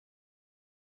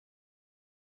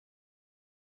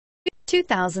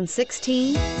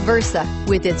2016 Versa.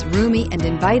 With its roomy and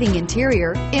inviting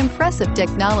interior, impressive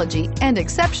technology, and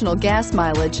exceptional gas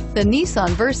mileage, the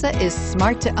Nissan Versa is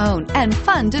smart to own and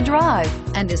fun to drive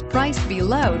and is priced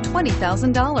below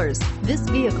 $20,000. This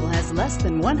vehicle has less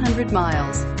than 100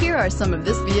 miles. Here are some of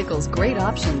this vehicle's great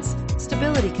options: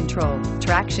 stability control,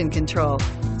 traction control,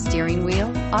 steering wheel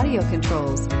audio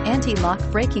controls, anti-lock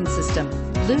braking system,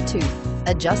 Bluetooth,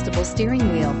 adjustable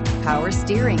steering wheel, power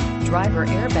steering, driver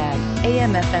airbag,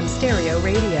 AM/FM stereo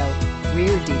radio,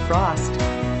 rear defrost.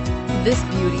 This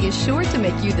beauty is sure to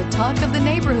make you the talk of the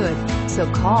neighborhood, so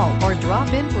call or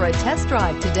drop in for a test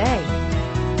drive today.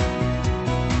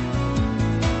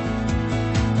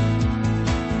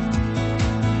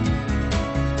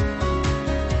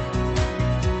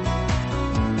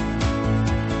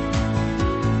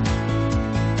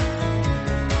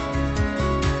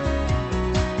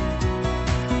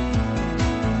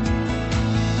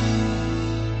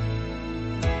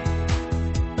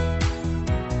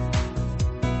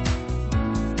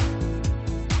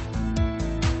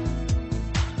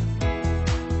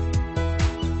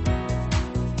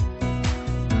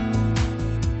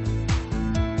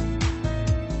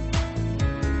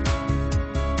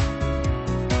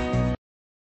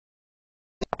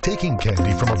 Taking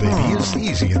candy from a baby is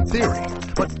easy in theory,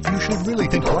 but you should really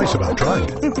think twice about trying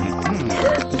it.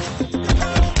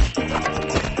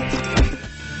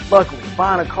 Luckily,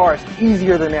 buying a car is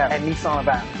easier than ever at Nissan of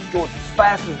Athens, Georgia's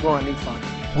fastest growing Nissan,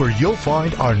 where you'll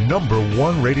find our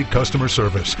 #1 rated customer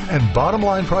service and bottom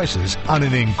line prices on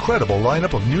an incredible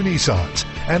lineup of new Nissans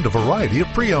and a variety of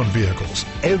pre-owned vehicles.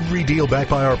 Every deal backed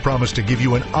by our promise to give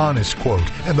you an honest quote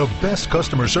and the best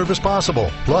customer service possible.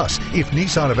 Plus, if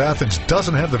Nissan of Athens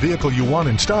doesn't have the vehicle you want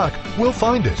in stock, we'll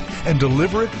find it and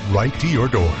deliver it right to your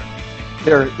door.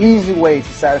 There are easy ways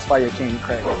to satisfy your candy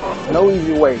craving. No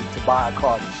easy way to buy a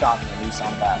car than shopping at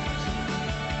Nissan of Athens.